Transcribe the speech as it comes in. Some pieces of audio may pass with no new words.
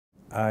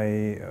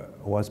I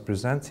was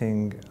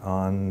presenting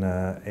on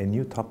a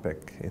new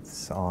topic.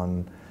 It's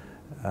on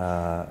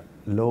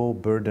low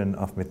burden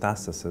of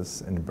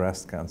metastasis in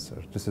breast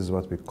cancer. This is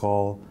what we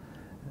call,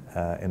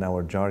 in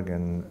our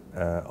jargon,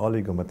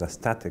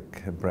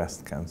 oligometastatic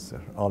breast cancer.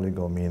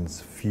 Oligo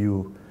means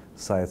few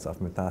sites of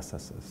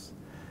metastasis.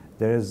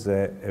 There is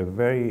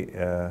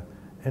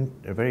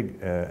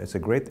it's a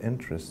great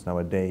interest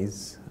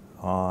nowadays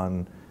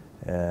on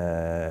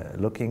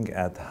looking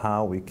at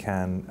how we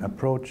can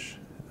approach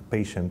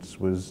patients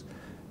with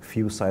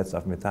few sites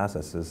of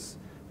metastasis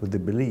with the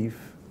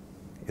belief,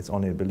 it's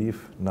only a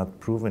belief, not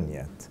proven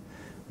yet,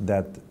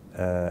 that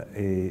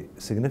a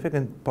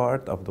significant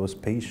part of those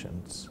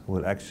patients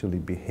will actually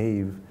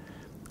behave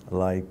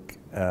like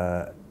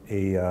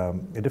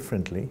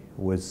differently,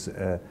 with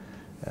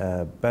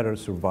better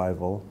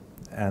survival,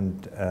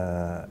 and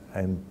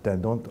they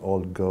don't all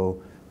go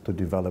to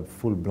develop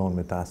full-blown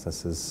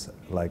metastasis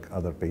like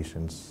other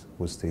patients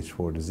with stage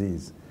 4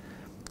 disease.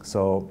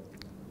 So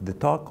the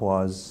talk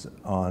was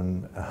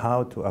on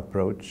how to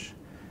approach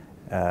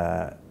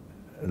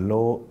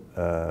low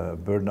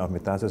burden of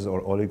metastasis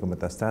or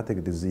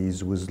oligometastatic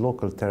disease with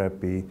local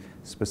therapy,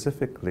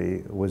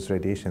 specifically with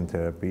radiation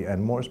therapy,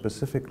 and more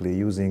specifically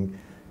using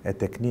a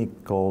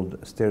technique called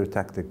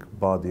stereotactic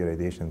body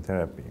radiation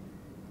therapy.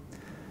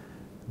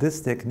 This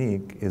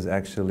technique is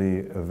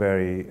actually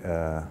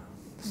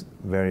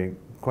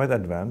quite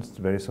advanced,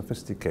 very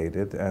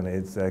sophisticated, and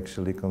it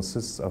actually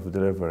consists of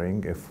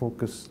delivering a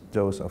focused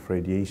dose of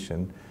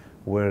radiation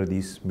where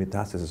these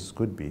metastases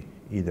could be,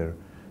 either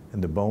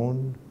in the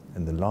bone,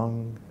 in the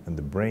lung, in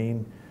the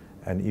brain,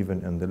 and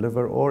even in the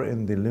liver or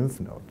in the lymph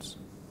nodes.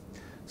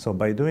 So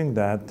by doing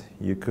that,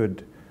 you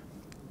could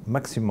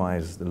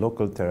maximize the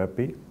local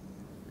therapy.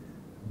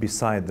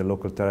 Beside the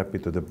local therapy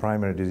to the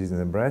primary disease in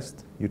the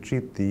breast, you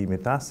treat the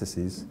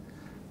metastases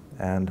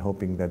and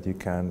hoping that you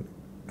can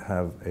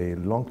have a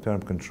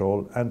long-term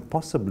control and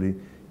possibly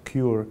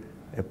cure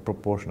a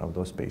proportion of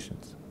those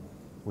patients.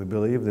 We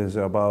believe there's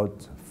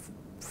about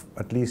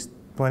at least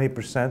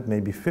 20%,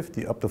 maybe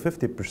 50, up to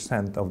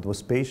 50% of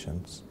those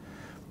patients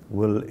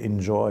will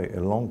enjoy a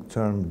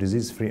long-term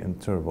disease-free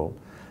interval,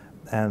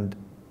 and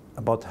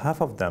about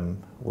half of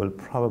them will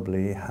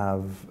probably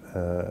have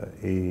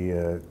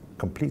a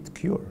complete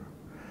cure.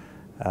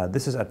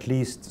 This is at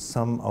least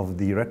some of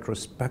the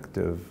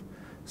retrospective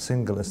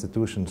single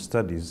institution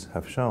studies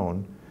have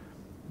shown,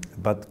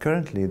 but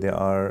currently there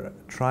are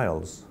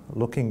trials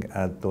looking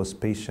at those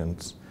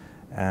patients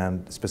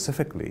and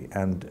specifically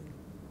and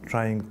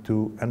trying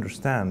to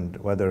understand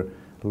whether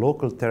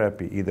local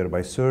therapy, either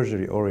by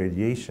surgery or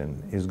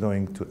radiation, is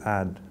going to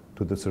add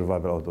to the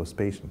survival of those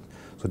patients.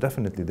 So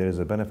definitely there is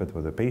a benefit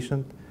for the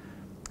patient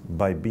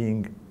by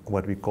being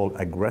what we call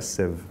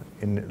aggressive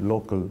in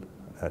local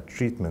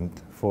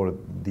treatment for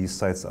these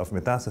sites of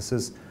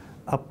metastasis,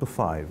 up to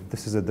 5.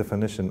 This is a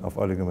definition of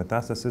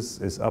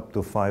oligometastasis, is up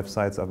to 5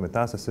 sites of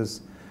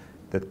metastasis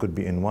that could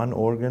be in one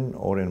organ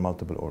or in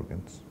multiple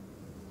organs.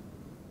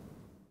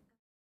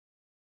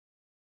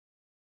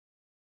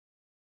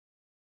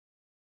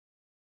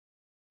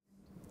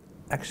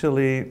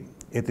 Actually,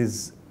 it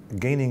is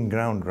gaining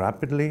ground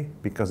rapidly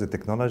because the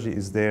technology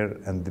is there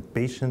and the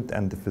patient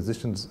and the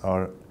physicians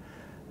are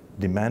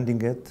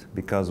demanding it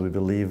because we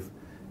believe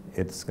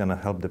it's going to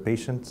help the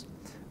patients,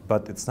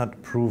 but it's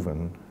not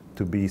proven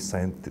to be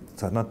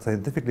not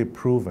scientifically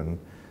proven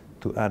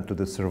to add to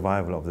the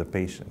survival of the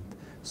patient.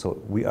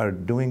 So we are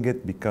doing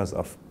it because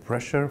of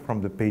pressure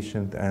from the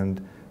patient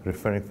and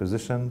referring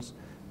physicians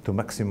to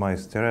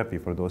maximize therapy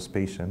for those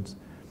patients.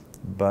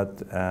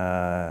 But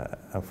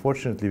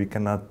unfortunately, we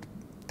cannot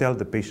tell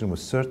the patient with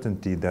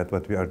certainty that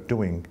what we are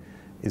doing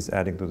is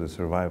adding to the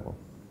survival.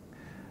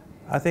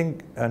 I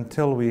think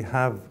until we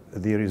have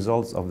the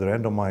results of the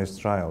randomized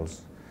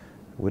trials,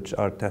 which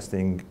are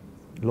testing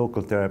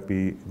local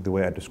therapy the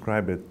way I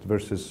described it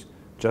versus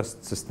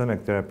just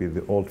systemic therapy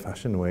the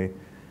old-fashioned way,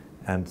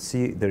 and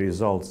see the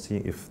results, see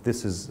if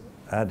this is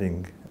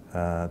adding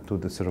to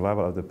the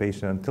survival of the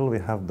patient. Until we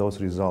have those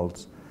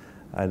results,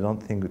 I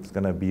don't think it's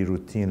going to be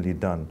routinely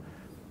done.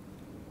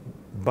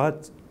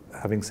 But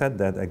having said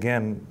that,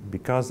 again,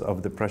 because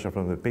of the pressure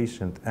from the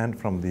patient and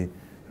from the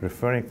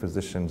referring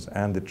physicians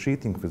and the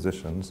treating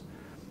physicians,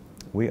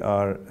 we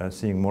are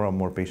seeing more and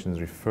more patients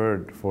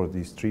referred for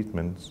these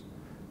treatments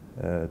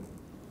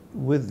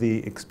with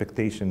the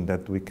expectation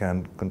that we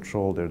can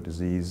control their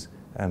disease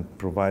and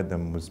provide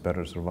them with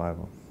better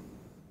survival.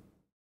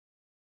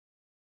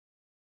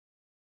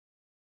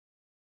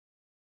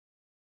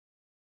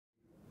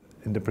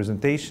 In the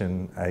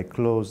presentation, I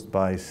closed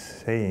by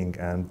saying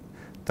and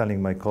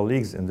telling my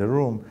colleagues in the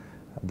room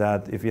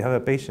that if you have a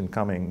patient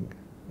coming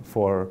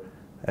for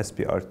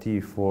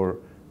SBRT for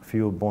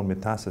few bone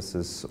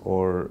metastasis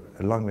or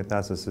lung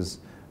metastasis,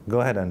 go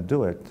ahead and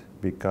do it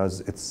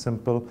because it's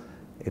simple.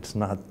 It's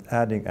not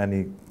adding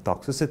any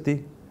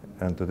toxicity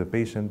to the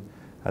patient.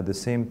 At the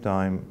same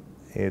time,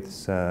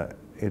 it's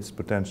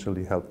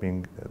potentially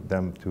helping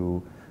them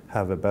to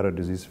have a better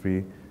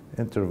disease-free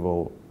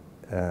interval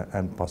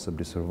and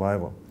possibly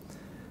survival.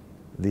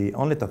 The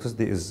only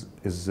toxicity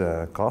is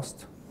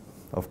cost,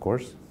 of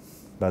course,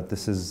 but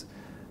this is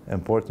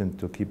important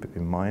to keep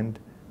in mind.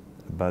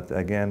 But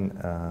again,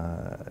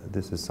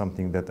 this is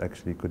something that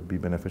actually could be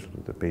beneficial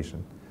to the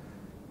patient.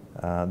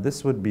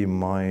 This would be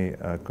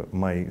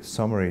my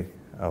summary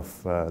of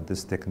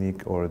this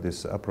technique or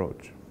this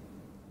approach.